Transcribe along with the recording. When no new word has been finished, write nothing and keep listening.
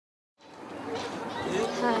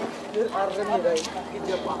How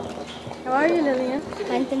are you, Lillian?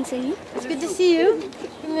 Fine, thanks, and you? It's good to see you.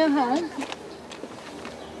 Give me a hug.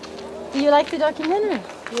 Do you like the documentary?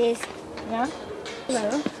 Yes. Yeah?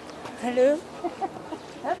 Hello. Hello.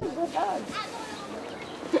 That's a good hug.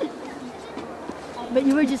 But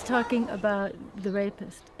you were just talking about the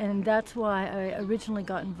rapist, and that's why I originally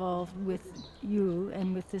got involved with you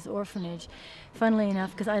and with this orphanage, funnily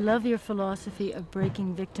enough, because I love your philosophy of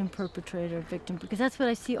breaking victim, perpetrator, victim, because that's what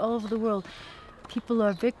I see all over the world. People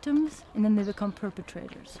are victims, and then they become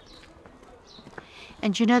perpetrators.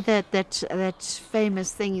 And you know that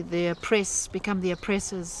famous thing, the oppressed become the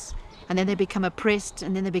oppressors, and then they become oppressed,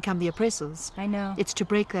 and then they become the oppressors. I know. It's to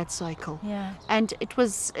break that cycle. Yeah. And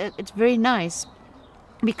it's very nice.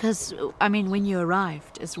 Because, I mean, when you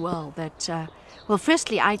arrived as well, that, well,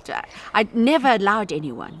 firstly, I never allowed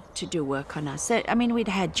anyone to do work on us. I mean, we'd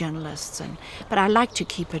had journalists, but I like to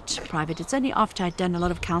keep it private. It's only after I'd done a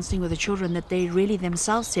lot of counseling with the children that they really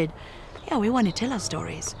themselves said, yeah, we want to tell our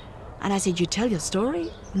stories. And I said, you tell your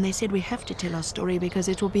story? And they said, we have to tell our story because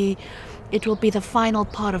it will be the final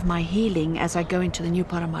part of my healing as I go into the new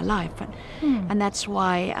part of my life. And that's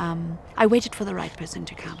why I waited for the right person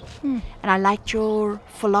to come. And I liked your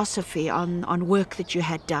philosophy on work that you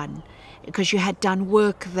had done, because you had done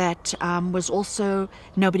work that was also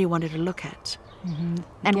nobody wanted to look at.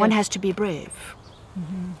 And one has to be brave.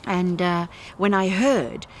 And when I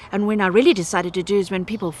heard, and when I really decided to do, is when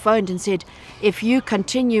people phoned and said, if you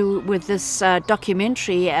continue with this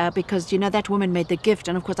documentary, because, you know, that woman made the gift,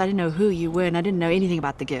 and of course I didn't know who you were and I didn't know anything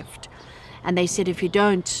about the gift. And they said, if you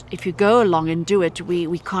go along and do it,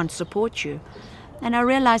 we can't support you. And I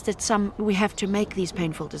realized that we have to make these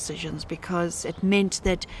painful decisions because it meant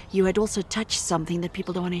that you had also touched something that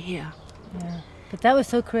people don't want to hear. Yeah. But that was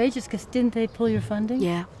so courageous, because didn't they pull your funding?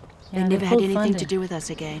 Yeah. They never had anything to do with us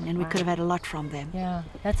again, and we could have had a lot from them. Yeah,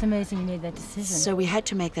 that's amazing you made that decision. So we had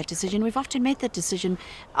to make that decision. We've often made that decision.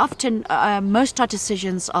 Often, most our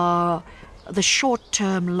decisions are the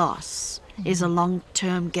short-term loss is a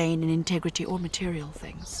long-term gain in integrity or material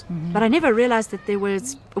things. But I never realized that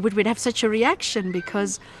we'd have such a reaction,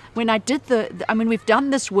 because when I did we've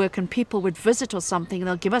done this work and people would visit or something, and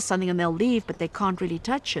they'll give us something and they'll leave, but they can't really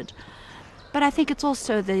touch it. But I think it's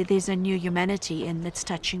also there's a new humanity that's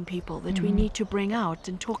touching people that we need to bring out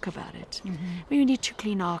and talk about it. We need to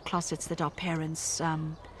clean our closets that our parents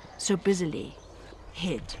so busily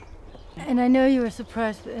hid. And I know you were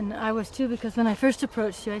surprised, and I was too, because when I first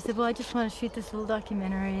approached you, I said, well, I just want to shoot this little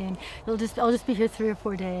documentary, and I'll just be here 3 or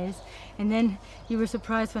 4 days. And then you were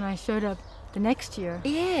surprised when I showed up the next year.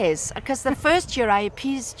 Yes, because the first year I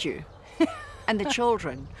appeased you. And the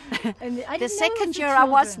children. And the second year I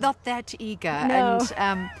was not that eager. No.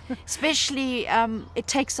 And especially it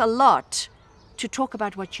takes a lot to talk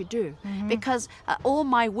about what you do, because all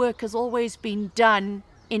my work has always been done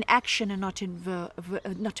in action and not to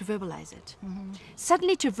verbalize it.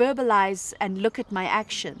 Suddenly to verbalize and look at my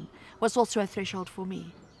action was also a threshold for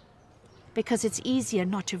me, because it's easier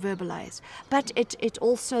not to verbalize. But it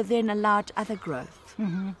also then allowed other growth.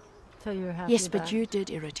 So you're happy. Yes, but you did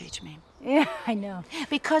irritate me. Yeah, I know.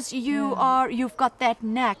 Because you've got that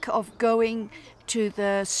knack of going to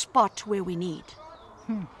the spot where we need.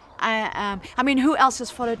 I mean, who else has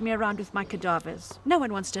followed me around with my cadavers? No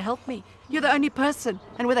one wants to help me. You're the only person,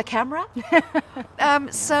 and with a camera.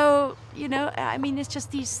 So, you know, I mean, it's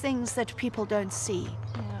just these things that people don't see.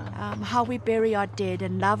 Yeah. How we bury our dead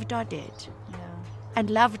and loved our dead. Yeah. And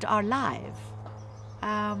loved our life.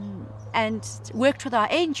 And worked with our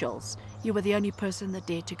angels. You were the only person that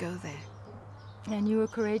dared to go there. And you were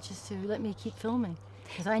courageous to let me keep filming,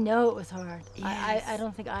 because I know it was hard. Yes. I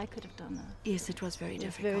don't think I could have done that. Yes, it was very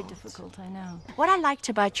difficult. It was very difficult, I know. What I liked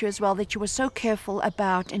about you as well, that you were so careful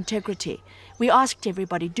about integrity. We asked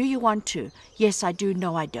everybody, do you want to? Yes, I do.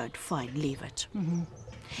 No, I don't. Fine, leave it.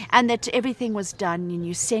 And that everything was done, and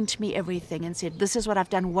you sent me everything and said, this is what I've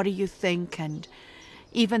done. What do you think? And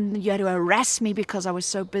even you had to harass me because I was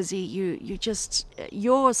so busy.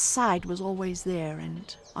 Your side was always there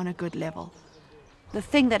and on a good level. The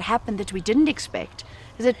thing that happened that we didn't expect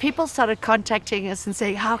is that people started contacting us and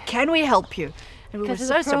saying, how can we help you? And we were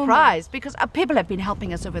so surprised, because people have been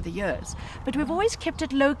helping us over the years. But we've always kept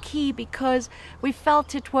it low key because we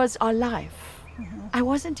felt it was our life. I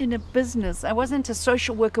wasn't in a business. I wasn't a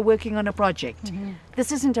social worker working on a project.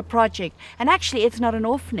 This isn't a project. And actually, it's not an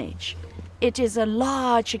orphanage. It is a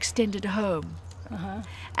large extended home.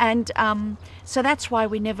 And so that's why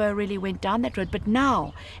we never really went down that road. But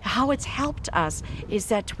now, how it's helped us is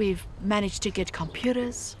that we've managed to get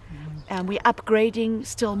computers, and we're upgrading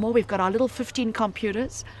still more. We've got our little 15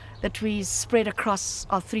 computers that we spread across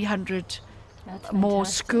our 300 That's more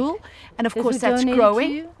fantastic. school. And of Those course who that's donated to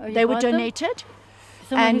growing. you, or you They were bought them? donated.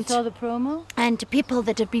 Someone who and- saw the promo? And people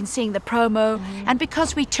that have been seeing the promo. And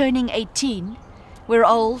because we're turning 18, we're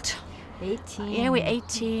old. 18. Yeah, we're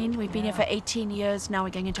 18. We've been here for 18 years. Now we're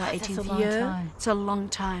going into our That's a 18th long year. time. It's a long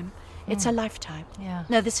time. It's a lifetime. Yeah.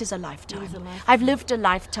 No, this is a lifetime. It is a lifetime. I've lived a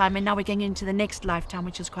lifetime, and now we're going into the next lifetime,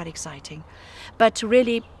 which is quite exciting. But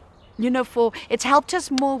really, it's helped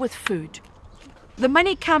us more with food. The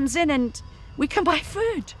money comes in, and we can buy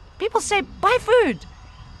food. People say, buy food.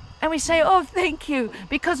 And we say, oh, thank you.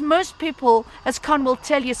 Because most people, as Con will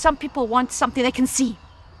tell you, some people want something they can see.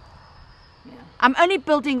 Yeah. I'm only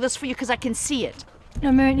building this for you because I can see it.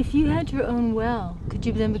 Now, Marion, if you had your own well, could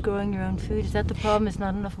you then be growing your own food? Is that the problem? Is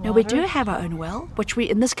not enough water? No, we do have our own well, which we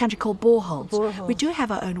in this country call boreholes. Boreholes. We do have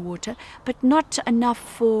our own water, but not enough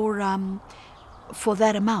for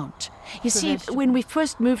that amount. You see, vegetables. when we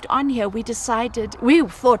first moved on here, we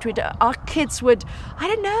thought our kids would, I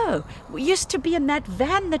don't know, we used to be in that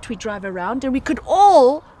van that we drive around, and we could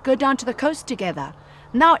all go down to the coast together.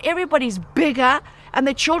 Now everybody's bigger, and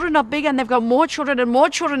the children are bigger, and they've got more children, and more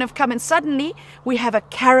children have come, and suddenly we have a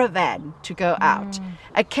caravan to go out.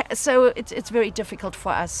 So it's very difficult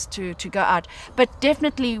for us to go out. But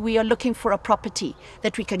definitely we are looking for a property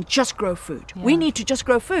that we can just grow food. We need to just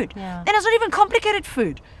grow food. Yeah. And it's not even complicated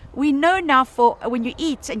food. We know now for when you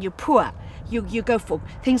eat and you're poor, you go for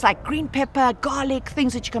things like green pepper, garlic,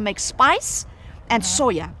 things that you can make spice, and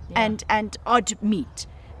soya, and odd meat.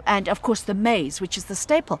 And of course the maize, which is the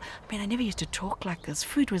staple. I mean, I never used to talk like this.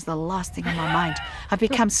 Food was the last thing on my mind. I've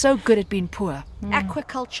become so good at being poor.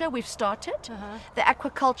 Aquaculture, we've started. The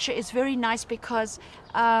aquaculture is very nice because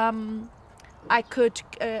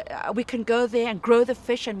we can go there and grow the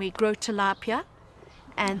fish, and we grow tilapia.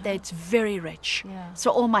 And it's very rich. Yeah.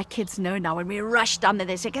 So all my kids know now. When we rush down there,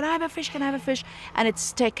 they say, can I have a fish? Can I have a fish? And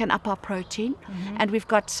it's taken up our protein. And we've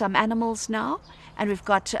got some animals now. And we've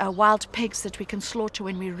got wild pigs that we can slaughter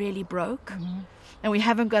when we're really broke. And we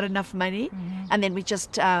haven't got enough money. And then we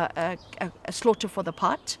just slaughter for the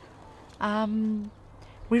pot.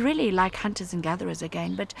 We really like hunters and gatherers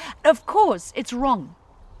again. But of course, it's wrong.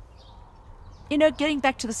 Getting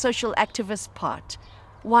back to the social activist part.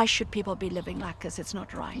 Why should people be living like this? It's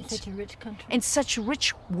not right. In such a rich country. In such a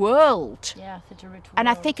rich world. Yeah, such a rich world. And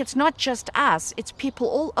I think it's not just us, it's people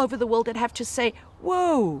all over the world that have to say,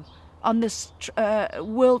 whoa, on this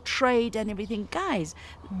world trade and everything. Guys,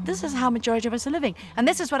 this is how majority of us are living. And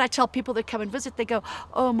this is what I tell people that come and visit. They go,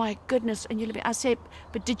 oh my goodness, and you're living. I say,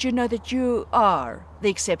 but did you know that you are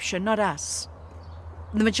the exception, not us?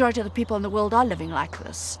 The majority of the people in the world are living like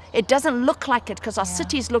this. It doesn't look like it because our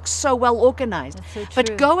cities look so well organized. That's so true.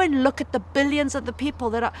 But go and look at the billions of the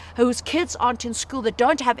people whose kids aren't in school, that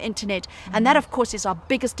don't have internet. And that, of course, is our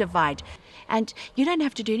biggest divide. And you don't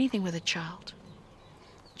have to do anything with a child.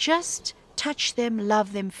 Just touch them,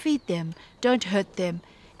 love them, feed them, don't hurt them.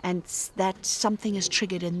 And that something is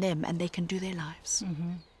triggered in them and they can do their lives.